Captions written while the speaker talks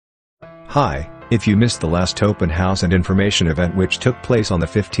Hi, if you missed the last open house and information event which took place on the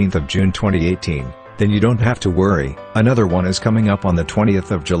 15th of June 2018, then you don't have to worry, another one is coming up on the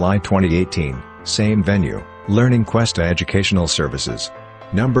 20th of July 2018, same venue, Learning Questa Educational Services.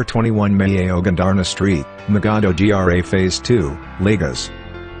 Number 21 Maiye Ogundana Street, Magodo GRA Phase 2, Lagos.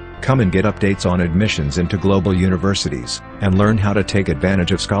 Come and get updates on admissions into global universities, and learn how to take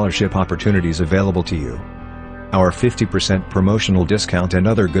advantage of scholarship opportunities available to you. Our 50% promotional discount and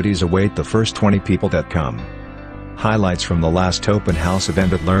other goodies await the first 20 people that come. Highlights from the last open house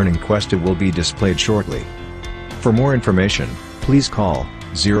event at Learning Questa will be displayed shortly. For more information, please call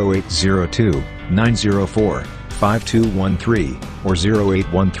 0802-904-5213 or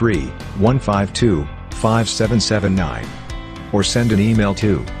 0813-152-5779. Or send an email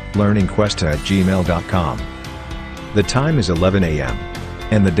to learningquesta@gmail.com. The time is 11 a.m.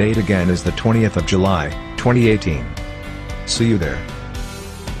 and the date again is the 20th of July, 2018. See you there.